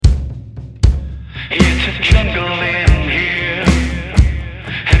jungle in here,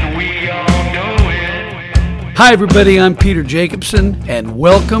 and we all know it. Hi everybody, I'm Peter Jacobson, and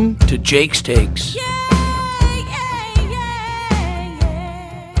welcome to Jake's Takes.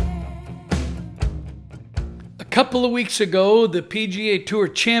 A couple of weeks ago, the PGA Tour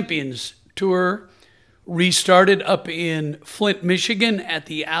Champions Tour restarted up in Flint, Michigan at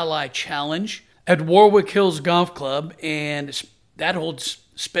the Ally Challenge at Warwick Hills Golf Club, and that holds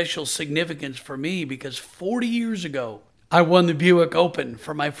special significance for me because 40 years ago, I won the Buick Open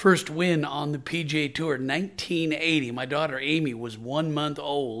for my first win on the PGA Tour in 1980. My daughter Amy was 1 month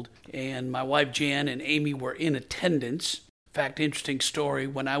old, and my wife Jan and Amy were in attendance. In fact, interesting story,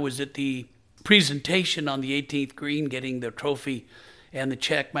 when I was at the presentation on the 18th green getting the trophy and the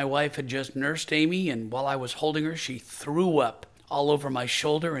check, my wife had just nursed Amy, and while I was holding her, she threw up all over my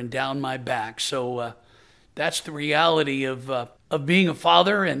shoulder and down my back. So that's the reality of being a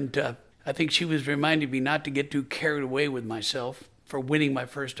father, and I think she was reminding me not to get too carried away with myself for winning my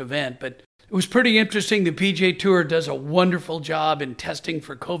first event. But it was pretty interesting. The PGA Tour does a wonderful job in testing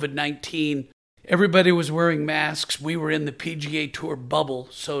for COVID-19. Everybody was wearing masks. We were in the PGA Tour bubble,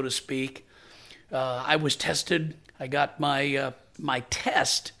 so to speak. I was tested. I got my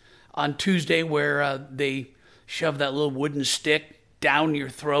test on Tuesday where they shove that little wooden stick down your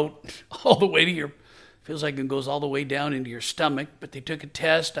throat all the way to your, feels like it goes all the way down into your stomach. But they took a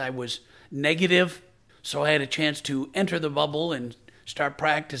test. I was negative, so I had a chance to enter the bubble and start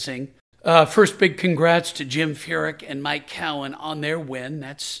practicing. First big congrats to Jim Furyk and Mike Cowan on their win.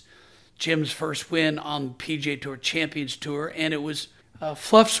 That's Jim's first win on the PGA Tour Champions Tour, and it was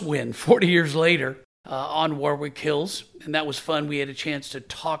Fluff's win 40 years later on Warwick Hills, and that was fun. We had a chance to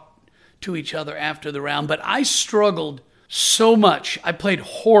talk to each other after the round, but I struggled so much. I played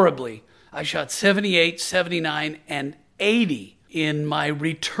horribly. I shot 78, 79, and 80 in my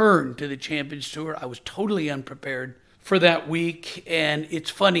return to the Champions Tour. I was totally unprepared for that week, and it's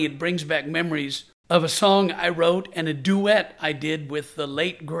funny, it brings back memories of a song I wrote and a duet I did with the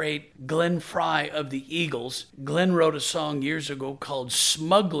late, great Glenn Frey of the Eagles. Glenn wrote a song years ago called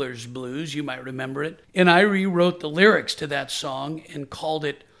Smuggler's Blues, you might remember it, and I rewrote the lyrics to that song and called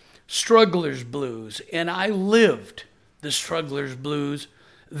it Struggler's Blues, and I lived the Struggler's Blues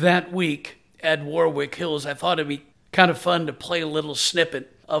that week at Warwick Hills. I thought it'd be kind of fun to play a little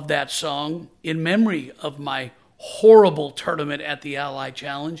snippet of that song in memory of my horrible tournament at the Ally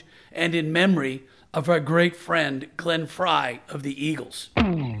Challenge and in memory of our great friend Glenn Frey of the Eagles.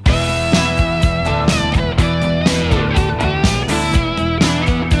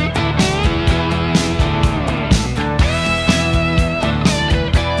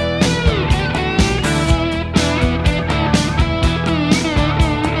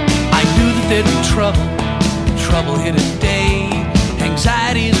 There'd be trouble hit a day.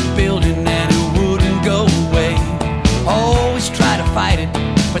 Anxiety is building and it wouldn't go away. Always try to fight it,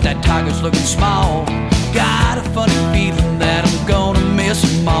 but that target's looking small. Got a funny feeling that I'm gonna miss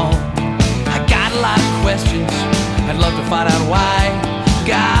them all. I got a lot of questions, I'd love to find out why.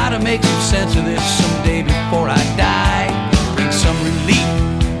 Gotta make some sense of this someday before I die. Bring some relief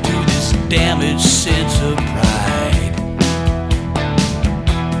to this damaged sense of pride.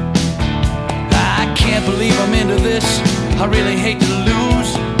 Can't believe I'm into this. I really hate to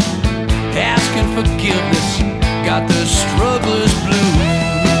lose. Asking forgiveness, got the struggler's blues.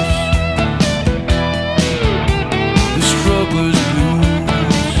 The struggler's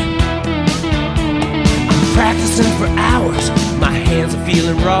blues. I'm practicing for hours. My hands are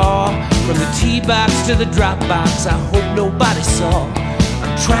feeling raw. From the tee box to the drop box, I hope nobody saw.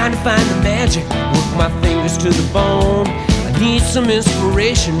 I'm trying to find the magic, work my fingers to the bone. Need some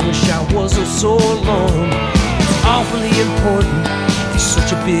inspiration, wish I wasn't so alone. It's awfully important, it's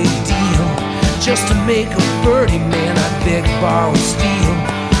such a big deal. Just to make a birdie, man, I beg, borrow, steal.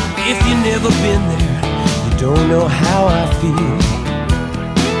 If you've never been there, you don't know how I feel.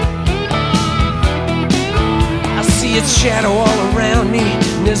 I see its shadow all around me,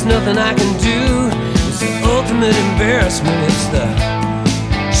 and there's nothing I can do. It's the ultimate embarrassment, it's the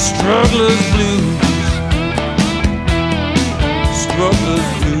struggler's blues.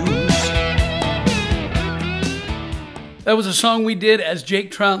 That was a song we did as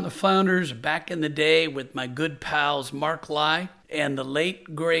Jake Trout and the Flounders back in the day with my good pals Mark Lai and the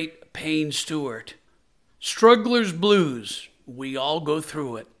late, great Payne Stewart. Struggler's Blues. We all go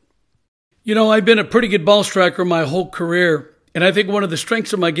through it. You know, I've been a pretty good ball striker my whole career, and I think one of the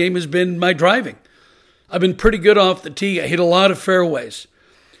strengths of my game has been my driving. I've been pretty good off the tee. I hit a lot of fairways.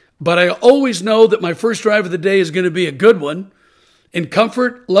 But I always know that my first drive of the day is going to be a good one, in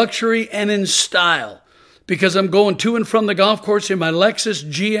comfort, luxury, and in style, because I'm going to and from the golf course in my Lexus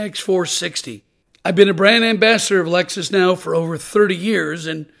GX460. I've been a brand ambassador of Lexus now for over 30 years,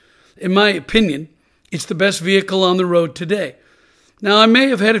 and in my opinion, it's the best vehicle on the road today. Now, I may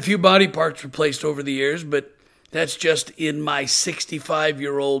have had a few body parts replaced over the years, but that's just in my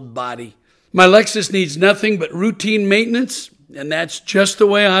 65-year-old body. My Lexus needs nothing but routine maintenance, and that's just the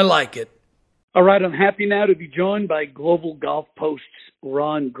way I like it. All right, I'm happy now to be joined by Global Golf Post's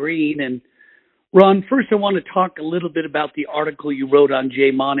Ron Green. And Ron, first I want to talk a little bit about the article you wrote on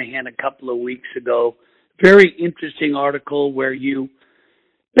Jay Monahan a couple of weeks ago. Very interesting article where you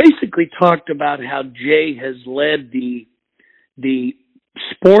basically talked about how Jay has led the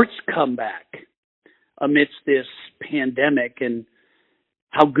sports comeback amidst this pandemic and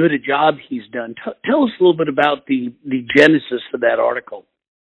how good a job he's done. Tell us a little bit about the genesis of that article.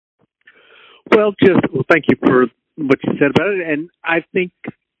 Well, thank you for what you said about it. And I think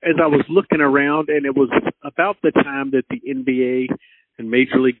as I was looking around, and it was about the time that the NBA and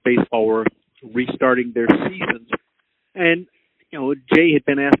Major League Baseball were restarting their seasons, and Jay had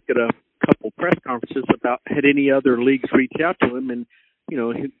been asked at a couple press conferences about had any other leagues reached out to him, and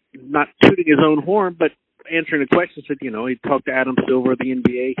not tooting his own horn, but answering the question, said he talked to Adam Silver of the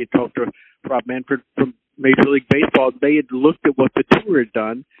NBA, he talked to Rob Manfred from Major League Baseball. They had looked at what the tour had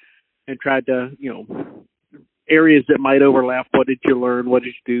done and tried to areas that might overlap. What did you learn? What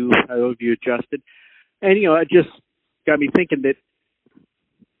did you do? How have you adjusted? And it just got me thinking that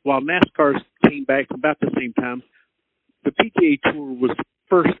while NASCAR came back about the same time, the PGA Tour was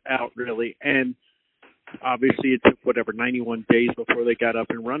first out, really, and obviously it took 91 days before they got up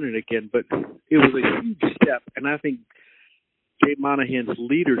and running again, but it was a huge step. And I think Jay Monahan's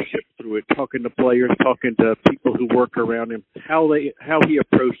leadership through it, talking to players, talking to people who work around him, how he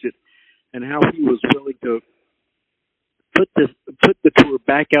approached it, and how he was willing to put the tour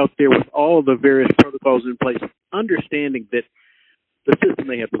back out there with all the various protocols in place, understanding that the system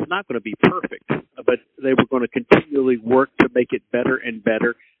they had was not going to be perfect, but they were going to continually work to make it better and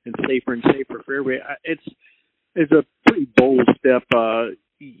better and safer for everybody. It's a pretty bold step.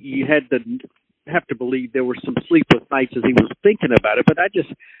 You have to believe there were some sleepless nights as he was thinking about it, but I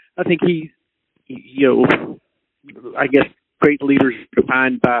think I guess great leaders are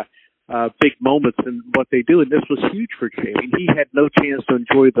defined by big moments in what they do, and this was huge for Jay. I mean, he had no chance to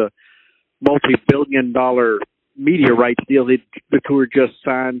enjoy the multi-billion-dollar media rights deal that the tour just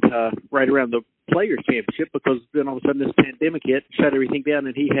signed right around the Players' Championship, because then all of a sudden this pandemic hit, shut everything down,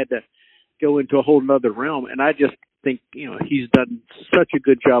 and he had to go into a whole other realm. And I just think, he's done such a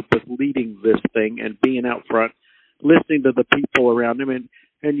good job with leading this thing and being out front, listening to the people around him,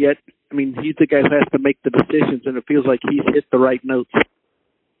 and yet, I mean, he's the guy who has to make the decisions, and it feels like he's hit the right notes.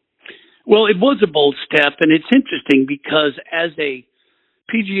 Well, it was a bold step, and it's interesting because as a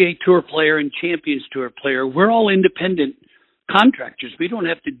PGA Tour player and Champions Tour player, we're all independent contractors. We don't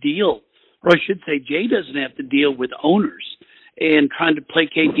have to deal, or I should say Jay doesn't have to deal with owners and trying to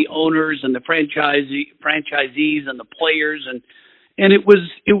placate the owners and the franchisees and the players. And it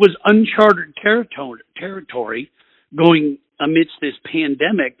was uncharted territory going amidst this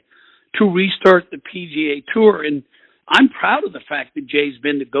pandemic to restart the PGA Tour. And I'm proud of the fact that Jay's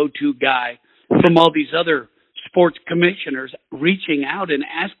been the go-to guy from all these other sports commissioners reaching out and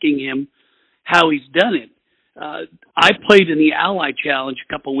asking him how he's done it. I played in the Ally Challenge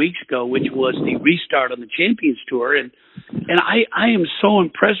a couple of weeks ago, which was the restart on the Champions Tour, and I am so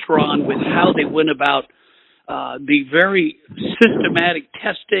impressed, Ron, with how they went about the very systematic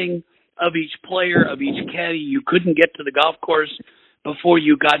testing of each player, of each caddy. You couldn't get to the golf course before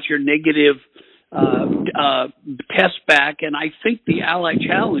you got your negative test back, and I think the Ally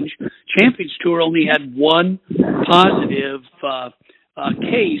Challenge Champions Tour only had one positive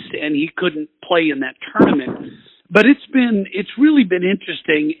case, and he couldn't play in that tournament. But it's really been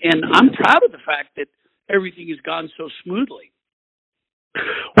interesting, and I'm proud of the fact that everything has gone so smoothly.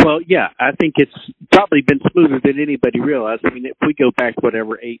 Well, yeah, I think it's probably been smoother than anybody realized. I mean, if we go back,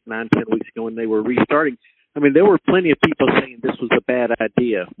 8, 9, 10 weeks ago when they were restarting, I mean, there were plenty of people saying this was a bad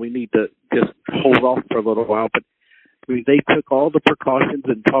idea. We need to just hold off for a little while. But I mean, they took all the precautions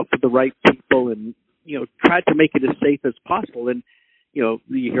and talked to the right people and, tried to make it as safe as possible. And, you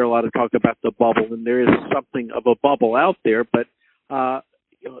hear a lot of talk about the bubble, and there is something of a bubble out there, but,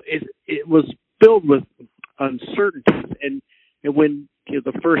 it was filled with uncertainties. And when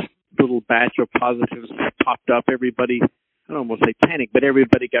the first little batch of positives popped up, everybody, I don't want to say panic, but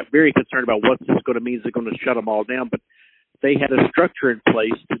everybody got very concerned about what's this going to mean. Is it going to shut them all down? But they had a structure in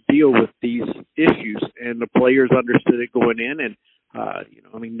place to deal with these issues, and the players understood it going in. And,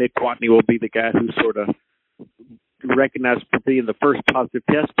 Nick Watney will be the guy who sort of recognized for being the first positive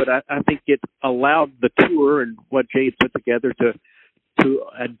test, but I think it allowed the tour and what Jay had put together to to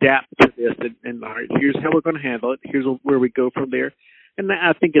adapt to this and all right, here's how we're going to handle it. Here's where we go from there. And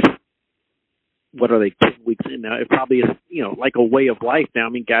I think it's, what are they, 10 weeks in now? It probably is, like a way of life now. I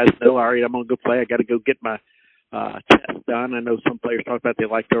mean, guys know, all right, I'm going to go play. I got to go get my test done. I know some players talk about they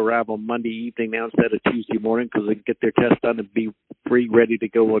like to arrive on Monday evening now instead of Tuesday morning because they can get their test done and be free, ready to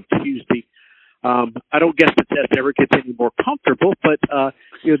go on Tuesday. I don't guess the test ever gets any more comfortable, but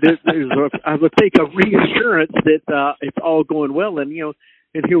there's I would think a reassurance that it's all going well, and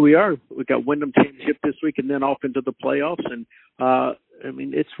and here we are. We got Wyndham Championship this week, and then off into the playoffs, and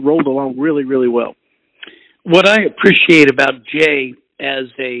it's rolled along really, really well. What I appreciate about Jay as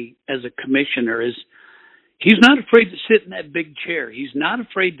a commissioner is he's not afraid to sit in that big chair. He's not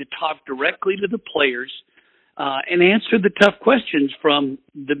afraid to talk directly to the players and answer the tough questions from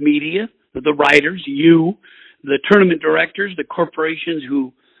the media, the writers, you, the tournament directors, the corporations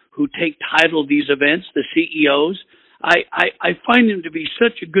who take title to these events, the CEOs. I find him to be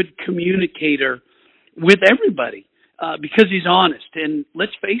such a good communicator with everybody because he's honest. And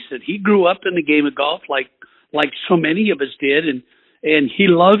let's face it, he grew up in the game of golf like so many of us did, and he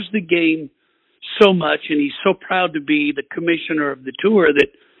loves the game so much, and he's so proud to be the commissioner of the tour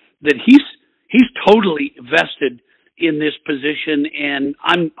that he's totally vested in this position, and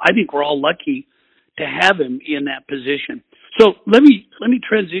I think we're all lucky to have him in that position. So let me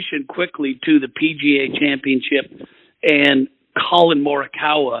transition quickly to the PGA Championship and Collin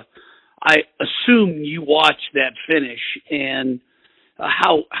Morikawa. I assume you watched that finish and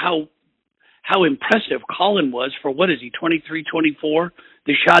how impressive Collin was for, what is he, 23, 24?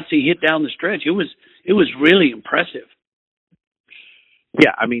 The shots he hit down the stretch, it was really impressive.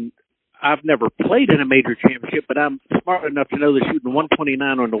 Yeah, I mean, I've never played in a major championship, but I'm smart enough to know that shooting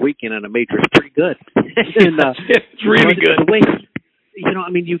 129 on the weekend in a major is pretty good. And, it's really good. The way,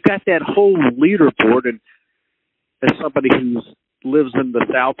 you've got that whole leaderboard, and as somebody who lives in the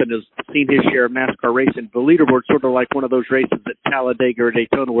South and has seen his share of NASCAR racing, the leaderboard's sort of like one of those races at Talladega or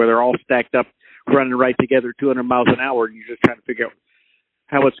Daytona where they're all stacked up, running right together, 200 miles an hour, and you're just trying to figure out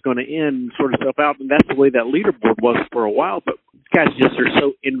how it's going to end, sort itself out. And that's the way that leaderboard was for a while. But guys just are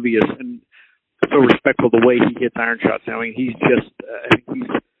so envious and so respectful of the way he hits iron shots. I mean, he's just,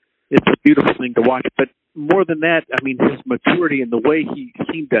 it's a beautiful thing to watch. But more than that, I mean, his maturity and the way he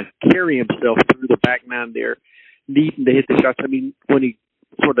seemed to carry himself through the back nine there, needing to hit the shots. I mean, when he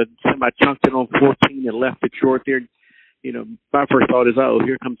sort of semi-chunked it on 14 and left it short there, my first thought is, oh,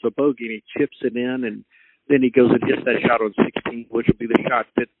 here comes a bogey, and he chips it in, and then he goes and hits that shot on 16, which will be the shot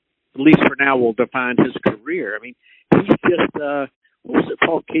that, at least for now, will define his career. I mean, he's just, what was it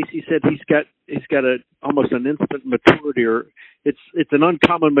Paul Casey said? He's got almost an instant maturity, or it's an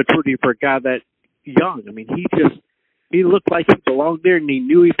uncommon maturity for a guy that young. I mean, he looked like he belonged there, and he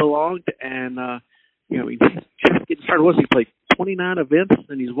knew he belonged, and he's just getting started. He played 29 events,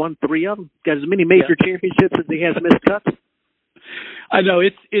 and he's won 3 of them. Got as many major championships as he has missed cuts. I know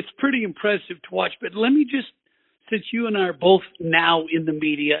it's pretty impressive to watch, but let me just, since you and I are both now in the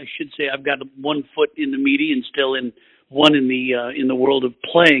media, I should say I've got one foot in the media and still one in the world of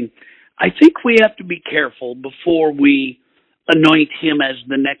playing. I think we have to be careful before we anoint him as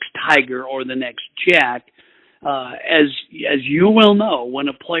the next Tiger or the next Jack. As you well know, when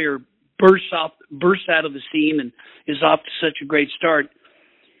a player bursts out of the scene and is off to such a great start,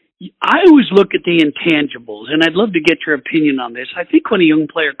 I always look at the intangibles, and I'd love to get your opinion on this. I think when a young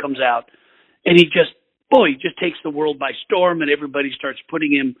player comes out and he just takes the world by storm and everybody starts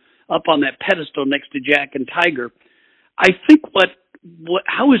putting him up on that pedestal next to Jack and Tiger, I think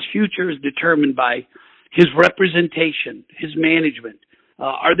how his future is determined by his representation, his management.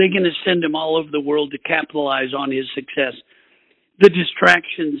 Are they going to send him all over the world to capitalize on his success? The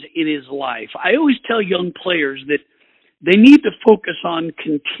distractions in his life. I always tell young players that they need to focus on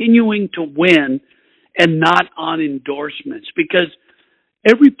continuing to win and not on endorsements, because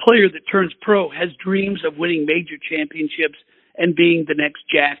every player that turns pro has dreams of winning major championships and being the next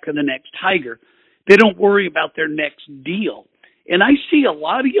Jack or the next Tiger. They don't worry about their next deal. And I see a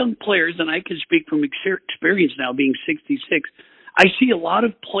lot of young players, and I can speak from experience now being 66, I see a lot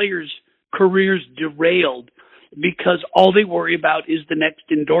of players' careers derailed because all they worry about is the next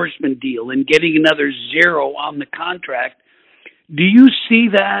endorsement deal and getting another zero on the contract. Do you see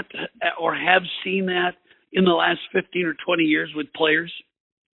that or have seen that in the last 15 or 20 years with players?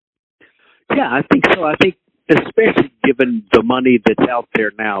 Yeah, I think so. I think especially given the money that's out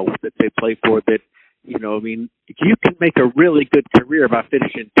there now that they play for, that, you can make a really good career by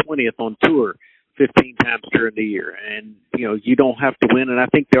finishing 20th on tour 15 times during the year. And, you don't have to win. And I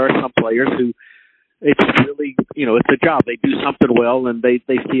think there are some players who, it's really, it's a job. They do something well, and they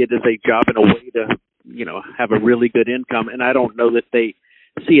see it as a job and a way to have a really good income. And I don't know that they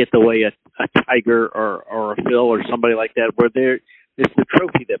see it the way a Tiger or a Phil or somebody like that, where it's the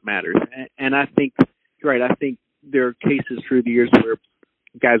trophy that matters. And I think, you're right, I think there are cases through the years where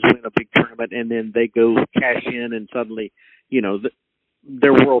guys win a big tournament and then they go cash in and suddenly,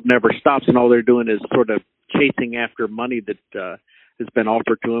 their world never stops and all they're doing is sort of chasing after money that has been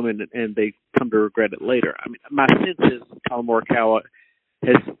offered to them and they come to regret it later. I mean, my sense is Collin Morikawa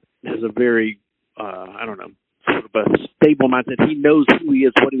has a very, sort of a stable mindset. He knows who he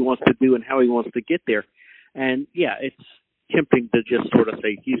is, what he wants to do, and how he wants to get there. And, yeah, it's tempting to just sort of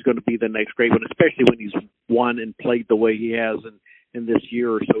say he's going to be the next great one, especially when he's won and played the way he has in this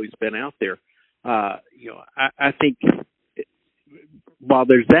year or so he's been out there. I think while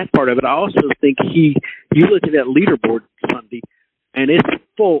there's that part of it, I also think you look at that leaderboard Sunday, and it's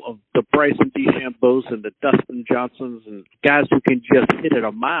full of the Bryson DeChambeaus and the Dustin Johnsons and guys who can just hit it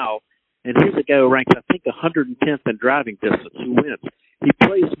a mile. And here's a guy who ranks, I think, 110th in driving distance who wins. He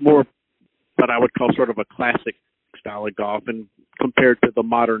plays more what I would call sort of a classic style of golf, and compared to the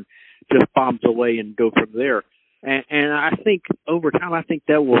modern, just bombs away and go from there. And I think over time, I think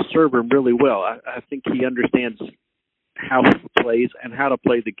that will serve him really well. I think he understands how he plays and how to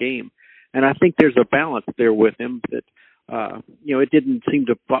play the game. And I think there's a balance there with him that, it didn't seem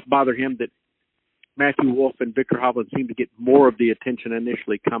to bother him that Matthew Wolff and Victor Hovland seemed to get more of the attention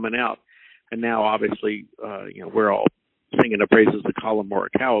initially coming out. And now, obviously, we're all singing the praises of Collin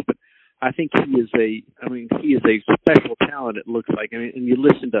Morikawa. But I think he is a special talent, it looks like. I mean, and you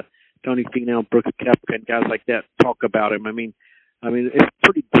listen to Tony Finau, Brooks Koepka, and guys like that talk about him. I mean, it's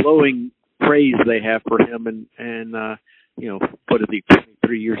pretty glowing praise they have for him. And what is he,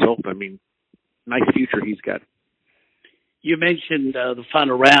 23 years old? I mean, nice future he's got. You mentioned the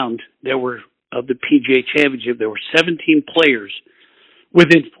final round. Of the PGA Championship, there were 17 players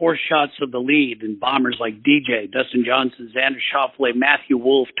within 4 shots of the lead, and bombers like DJ, Dustin Johnson, Xander Schauffele, Matthew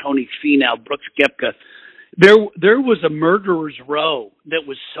Wolff, Tony Finau, Brooks Koepka. There was a murderer's row that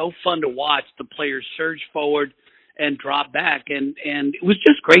was so fun to watch. The players surge forward and drop back, and it was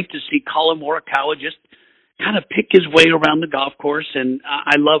just great to see Collin Morikawa just kind of pick his way around the golf course. And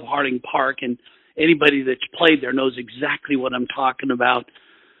I love Harding Park, and anybody that's played there knows exactly what I'm talking about.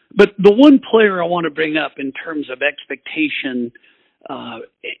 But the one player I want to bring up in terms of expectation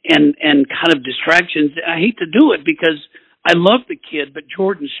and kind of distractions, I hate to do it because I love the kid, but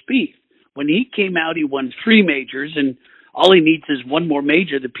Jordan Spieth, when he came out, he won 3 majors, and all he needs is one more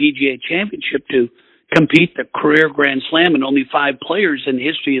major, the PGA Championship, to compete the career Grand Slam, and only 5 players in the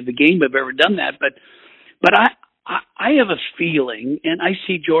history of the game have ever done that. But I have a feeling, and I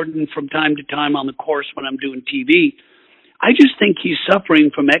see Jordan from time to time on the course when I'm doing TV, I just think he's suffering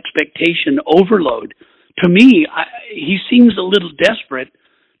from expectation overload. To me, he seems a little desperate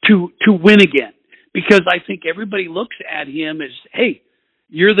to win again, because I think everybody looks at him as, hey,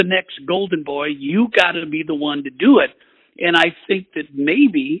 you're the next golden boy. You got to be the one to do it. And I think that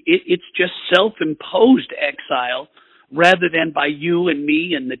maybe it's just self-imposed exile rather than by you and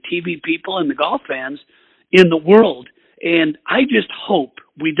me and the TV people and the golf fans in the world. And I just hope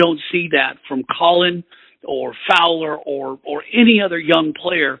we don't see that from Collin or Fowler or any other young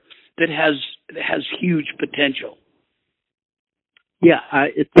player that has huge potential. Yeah,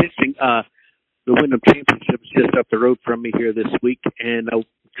 it's interesting. The Wyndham Championship is just up the road from me here this week, and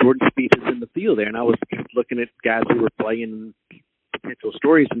Jordan Spieth is in the field there. And I was looking at guys who were playing, potential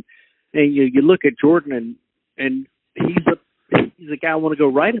stories, and you look at Jordan, and he's a guy I want to go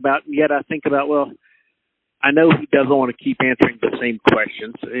write about, and yet I think about, well, I know he doesn't want to keep answering the same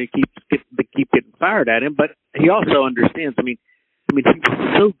questions. He keep getting fired at him, but he also understands. I mean, he was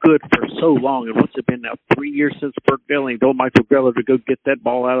so good for so long, and what's it been now, 3 years since Birkdale, and he told Michael Greller to go get that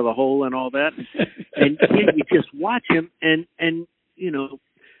ball out of the hole and all that. And you just watch him, and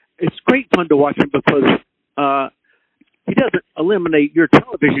it's great fun to watch him because he doesn't eliminate your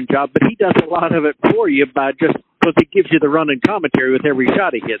television job, but he does a lot of it for you because he gives you the run and commentary with every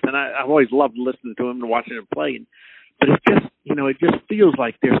shot he hits. And I've always loved listening to him and watching him play. But it's just, it just feels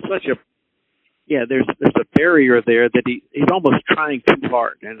like there's such a, there's a barrier there that he's almost trying too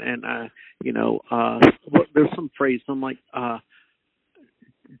hard. And there's some phrase, something like,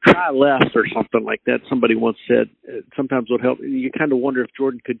 try less or something like that. Somebody once said, sometimes would help. You kind of wonder if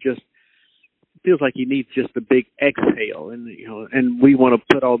Jordan could just, feels like he needs just a big exhale. And we want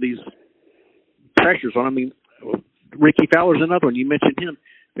to put all these pressures on. I mean, Ricky Fowler's another one. You mentioned him.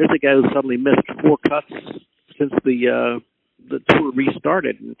 There's a guy who suddenly missed 4 cuts since the tour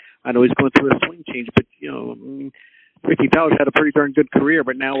restarted. And I know he's going through a swing change, but Ricky Fowler's had a pretty darn good career.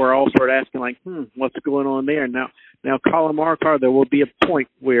 But now we're all sort of asking, like, what's going on there? Now Collin Morikawa, there will be a point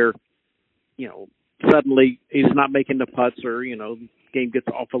where suddenly he's not making the putts, or the game gets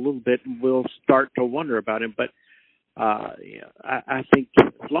off a little bit, and we'll start to wonder about him. But I think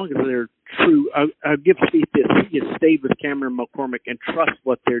as long as they're true, I'll give Spieth this: he has stayed with Cameron McCormick and trust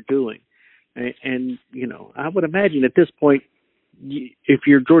what they're doing. And I would imagine at this point, if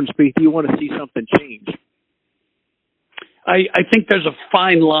you're Jordan Spieth, you want to see something change. I think there's a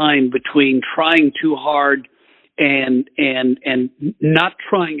fine line between trying too hard and not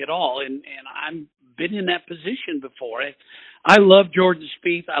trying at all. And I've been in that position before. I love Jordan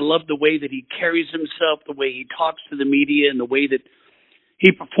Spieth. I love the way that he carries himself, the way he talks to the media, and the way that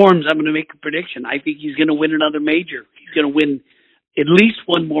he performs. I'm going to make a prediction. I think he's going to win another major. He's going to win at least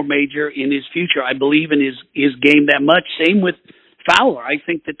one more major in his future. I believe in his game that much. Same with Fowler. I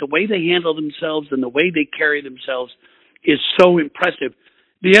think that the way they handle themselves and the way they carry themselves is so impressive.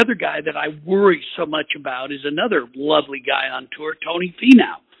 The other guy that I worry so much about is another lovely guy on tour, Tony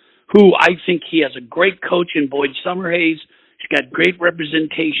Finau, who I think he has a great coach in Boyd Summerhays. He's got great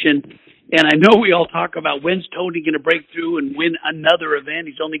representation. And I know we all talk about when's Tony going to break through and win another event.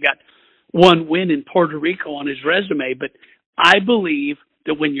 He's only got one win in Puerto Rico on his resume. But I believe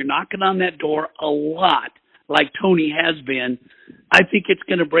that when you're knocking on that door a lot, like Tony has been, I think it's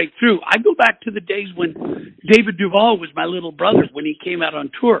going to break through. I go back to the days when David Duval was my little brother when he came out on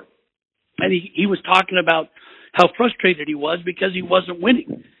tour. And he was talking about how frustrated he was because he wasn't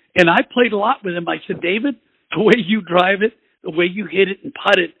winning. And I played a lot with him. I said, David, the way you drive it, the way you hit it and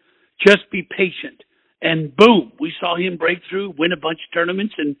putt it, just be patient. And boom, we saw him break through, win a bunch of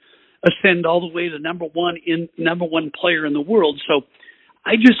tournaments, and ascend all the way to number one player in the world. So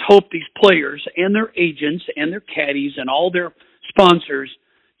I just hope these players and their agents and their caddies and all their sponsors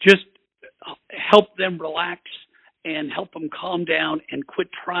just help them relax and help them calm down and quit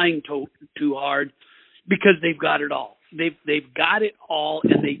trying too hard, because they've got it all. They've got it all,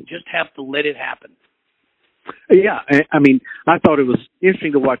 and they just have to let it happen. Yeah, I mean, I thought it was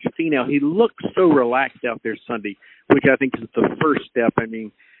interesting to watch Finau. He looked so relaxed out there Sunday, which I think is the first step. I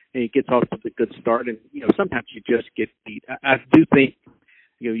mean, he gets off to a good start, and sometimes you just get beat. I do think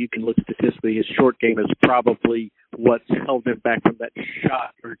you can look statistically, his short game is probably what's held him back from that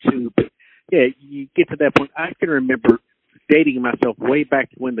shot or two. But yeah, you get to that point. I can remember dating myself way back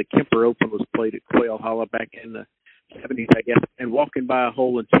when the Kemper Open was played at Quail Hollow back in the 70s, I guess, and walking by a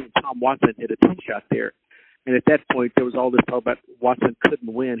hole and seeing Tom Watson hit a tee shot there. And at that point, there was all this talk about Watson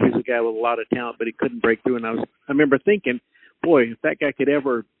couldn't win. He's a guy with a lot of talent, but he couldn't break through. And I remember thinking, boy, if that guy could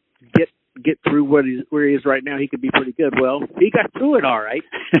ever get through where he is right now, he could be pretty good. Well, he got through it all right.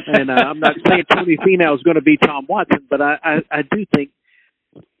 And I'm not saying Tony Finau is going to be Tom Watson, but I do think,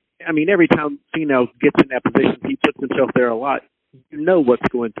 I mean, every time Finau gets in that position, he puts himself there a lot. You know what's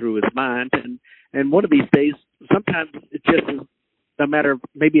going through his mind. And one of these days, sometimes it just is a matter of,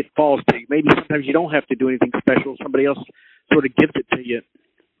 maybe it falls to you. Maybe sometimes you don't have to do anything special. Somebody else sort of gives it to you.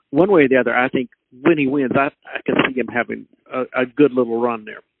 One way or the other, I think when he wins, I can see him having a good little run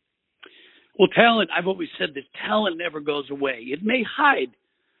there. Well, talent, I've always said this, talent never goes away. It may hide.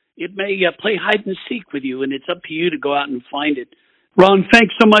 It may play hide and seek with you, and it's up to you to go out and find it. Ron,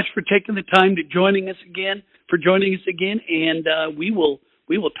 thanks so much for taking the time to joining us again, and we will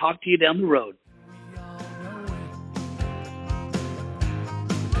talk to you down the road.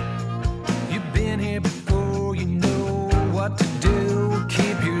 You've been here before, you know what to do.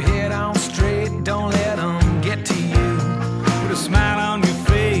 Keep your head on straight, don't let them get to you. Put a smile on your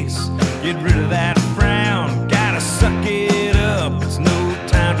face, get rid of that frown. Gotta suck it up, it's no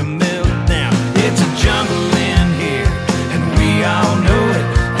time to melt down. It's a jungle in here, and we all know it.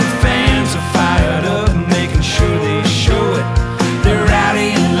 The fans are fired up, making sure they show it. They're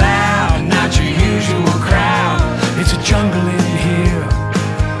rowdy and loud, not your usual crowd. It's a jungle in here,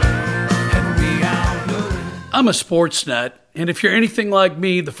 and we all know it. I'm a sports nut, and if you're anything like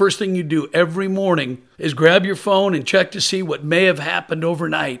me, the first thing you do every morning is grab your phone and check to see what may have happened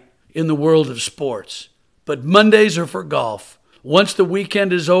overnight in the world of sports. But Mondays are for golf. Once the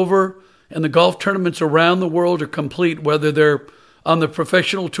weekend is over and the golf tournaments around the world are complete, whether they're on the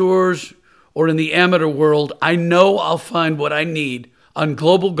professional tours or in the amateur world, I know I'll find what I need on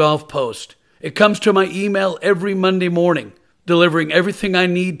Global Golf Post. It comes to my email every Monday morning, delivering everything I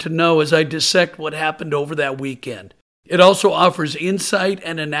need to know as I dissect what happened over that weekend. It also offers insight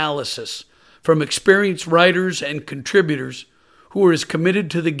and analysis from experienced writers and contributors who are as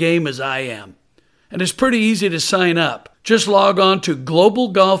committed to the game as I am. And it's pretty easy to sign up. Just log on to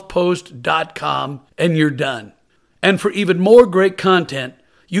globalgolfpost.com and you're done. And for even more great content,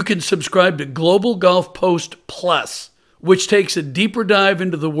 you can subscribe to Global Golf Post Plus, which takes a deeper dive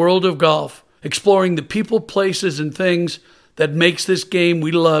into the world of golf, exploring the people, places, and things that makes this game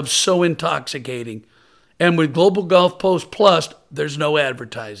we love so intoxicating. And with Global Golf Post Plus, there's no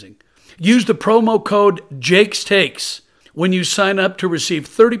advertising. Use the promo code Jake's Takes when you sign up to receive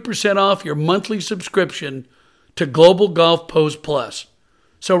 30% off your monthly subscription to Global Golf Post Plus.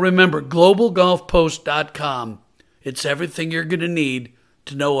 So remember, globalgolfpost.com. It's everything you're going to need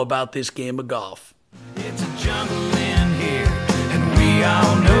to know about this game of golf. It's a jungle in here, and we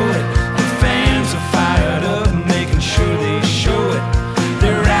all know it. The fans are fired up, making sure they show it.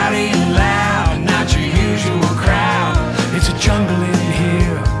 They're rowdy and loud, not your usual crowd. It's a jungle in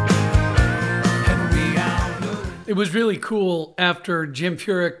here, and we all know it. It was really cool after Jim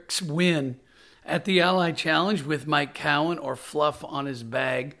Furyk's win at the Ally Challenge with Mike Cowan, or Fluff on his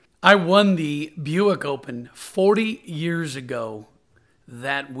bag. I won the Buick Open 40 years ago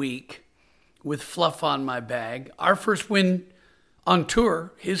that week with Fluff on my bag. Our first win on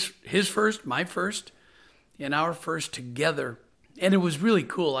tour, his first, my first, and our first together. And it was really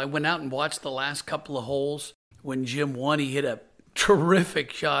cool. I went out and watched the last couple of holes. When Jim won, he hit a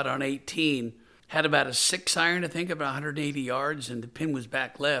terrific shot on 18. Had about a 6-iron, I think, about 180 yards, and the pin was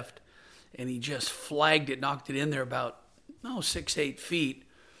back left. And he just flagged it, knocked it in there about, 6-8 feet.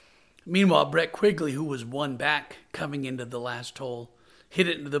 Meanwhile, Brett Quigley, who was one back coming into the last hole, hit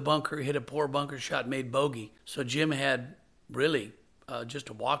it into the bunker, hit a poor bunker shot, made bogey. So Jim had really just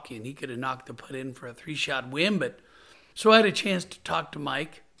a walk-in. He could have knocked the putt in for a 3-shot win. But so I had a chance to talk to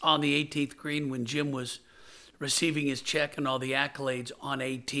Mike on the 18th green when Jim was receiving his check and all the accolades on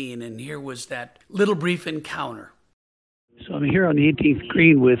 18. And here was that little brief encounter. So I'm here on the 18th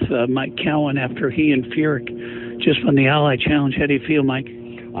green with Mike Cowan after he and Furyk just won the Ally Challenge. How do you feel, Mike?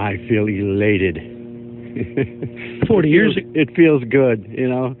 I feel elated. 40 years ago. It feels good,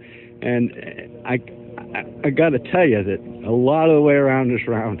 and I got to tell you that a lot of the way around this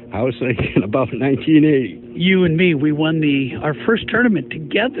round, I was thinking about 1980. You and me, we won our first tournament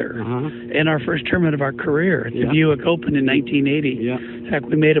together, and our first tournament of our career at the Buick Open in 1980. Yeah. In fact,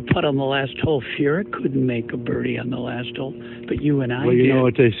 we made a putt on the last hole. Furyk couldn't make a birdie on the last hole, but you and I Well, you did. know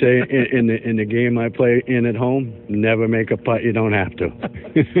what they say in the game I play in at home? Never make a putt you don't have to.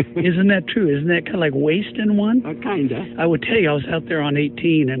 Isn't that true? Isn't that kind of like wasting one? Kinda. I would tell you, I was out there on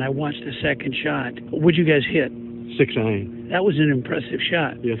 18, and I watched the second shot. What'd you guys hit? 6-iron. That was an impressive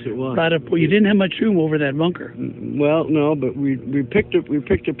shot. Yes, it was. Right up, well, you didn't have much room over that bunker. Well, no, but we picked a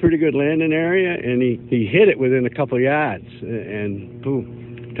pretty good landing area, and he hit it within a couple of yards, and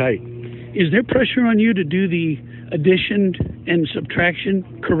boom, tight. Is there pressure on you to do the addition and subtraction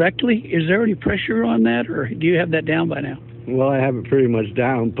correctly? Is there any pressure on that, or do you have that down by now? Well, I have it pretty much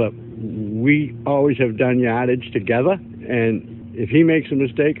down, but we always have done yardage together, and if he makes a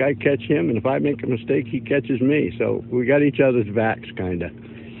mistake, I catch him, and if I make a mistake, he catches me. So we got each other's backs, kind of.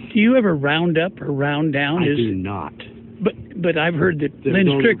 Do you ever round up or round down? I do not. But I've heard that Lynn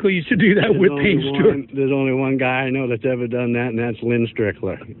Strickler used to do that with Payne Stewart. There's only one guy I know that's ever done that, and that's Lynn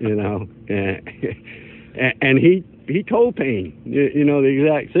Strickler, And he told Payne, the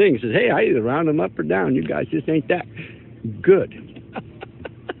exact thing. He says, hey, I either round him up or down. You guys just ain't that good.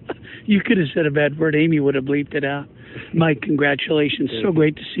 You could have said a bad word. Amy would have bleeped it out. Mike, congratulations. So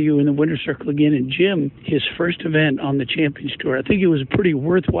great to see you in the winner's circle again. And Jim, his first event on the Champions Tour. I think it was a pretty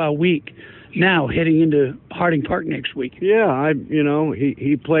worthwhile week. Now heading into Harding Park next week. Yeah,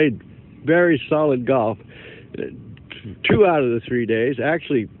 he played very solid golf 2 out of the 3 days.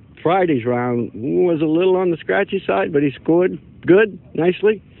 Actually, Friday's round was a little on the scratchy side, but he scored good,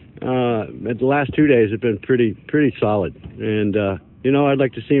 nicely. The last 2 days have been pretty solid. And, I'd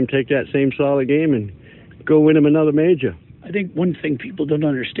like to see him take that same solid game and go win him another major. I think one thing people don't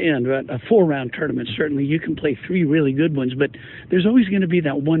understand about a 4-round tournament, certainly you can play 3 really good ones, but there's always going to be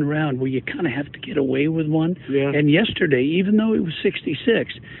that one round where you kind of have to get away with one. Yeah. And yesterday, even though it was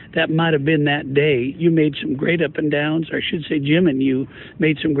 66, that might have been that day. You made some great up and downs, or I should say Jim and you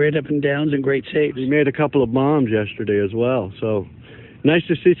made some great up and downs and great saves. He made a couple of bombs yesterday as well, so nice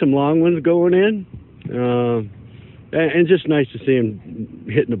to see some long ones going in. And just nice to see him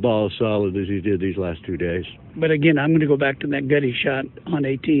hitting the ball as solid as he did these last 2 days. But again, I'm going to go back to that gutty shot on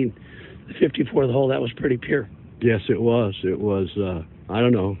 18, the 54th hole. That was pretty pure. Yes, it was. It was,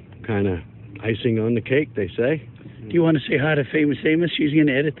 kind of icing on the cake, they say. Do you want to say hi to Famous Amos? She's going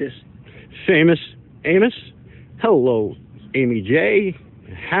to edit this. Famous Amos? Hello, Amy J.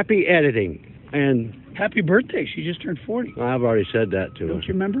 Happy editing. And happy birthday. She just turned 40. I've already said that to her. Don't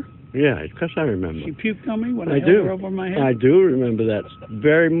you remember? Yeah, of course I remember. She puked on me when I held her over my head? I do remember that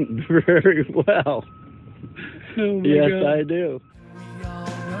very, very well. Oh, yes, God. I do.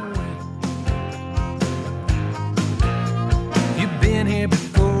 You've been here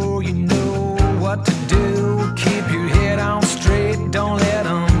before, you know what to do. Keep your head on straight, don't let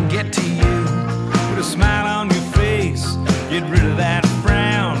them get to you. With a smile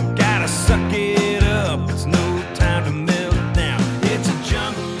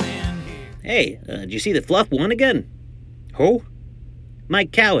Hey, did you see that Fluff won again? Who?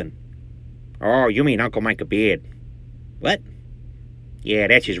 Mike Cowan. Oh, you mean Uncle Micah Beard. What? Yeah,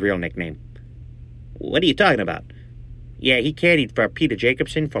 that's his real nickname. What are you talking about? Yeah, he caddied for Peter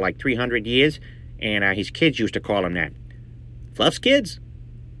Jacobsen for like 300 years, and his kids used to call him that. Fluff's kids?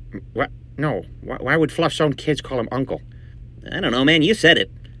 What? No. Why would Fluff's own kids call him Uncle? I don't know, man. You said it.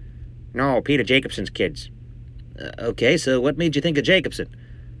 No, Peter Jacobsen's kids. Okay, so what made you think of Jacobsen?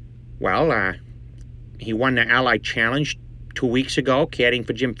 Well, he won the Allied Challenge 2 weeks ago, caddying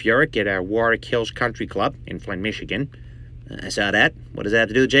for Jim Furyk at Warwick Hills Country Club in Flint, Michigan. I saw that. What does that have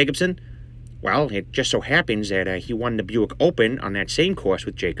to do with Jacobsen? Well, it just so happens that he won the Buick Open on that same course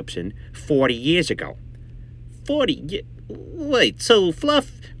with Jacobsen 40 years ago. 40? Wait, so Fluff...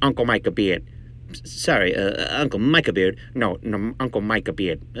 Uncle Micah Beard. Sorry, Uncle Micah Beard. No, Uncle Micah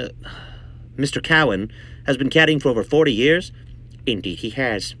Beard. Mr. Cowan has been caddying for over 40 years? Indeed he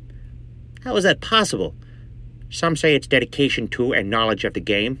has. How is that possible? Some say it's dedication to and knowledge of the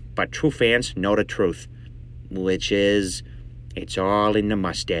game, but true fans know the truth. Which is... it's all in the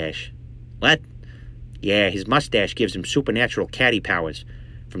mustache. What? Yeah, his mustache gives him supernatural caddy powers.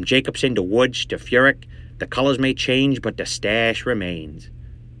 From Jacobsen to Woods to Furyk, the colors may change, but the stash remains.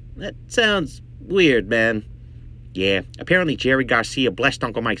 That sounds weird, man. Yeah, apparently Jerry Garcia blessed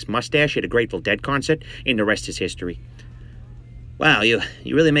Uncle Mike's mustache at a Grateful Dead concert, and the rest is history. Wow, you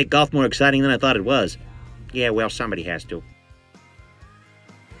really make golf more exciting than I thought it was. Yeah, well, somebody has to.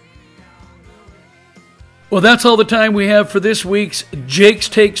 Well, that's all the time we have for this week's Jake's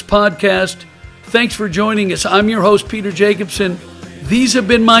Takes podcast. Thanks for joining us. I'm your host, Peter Jacobsen. These have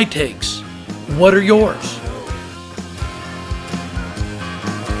been my takes. What are yours?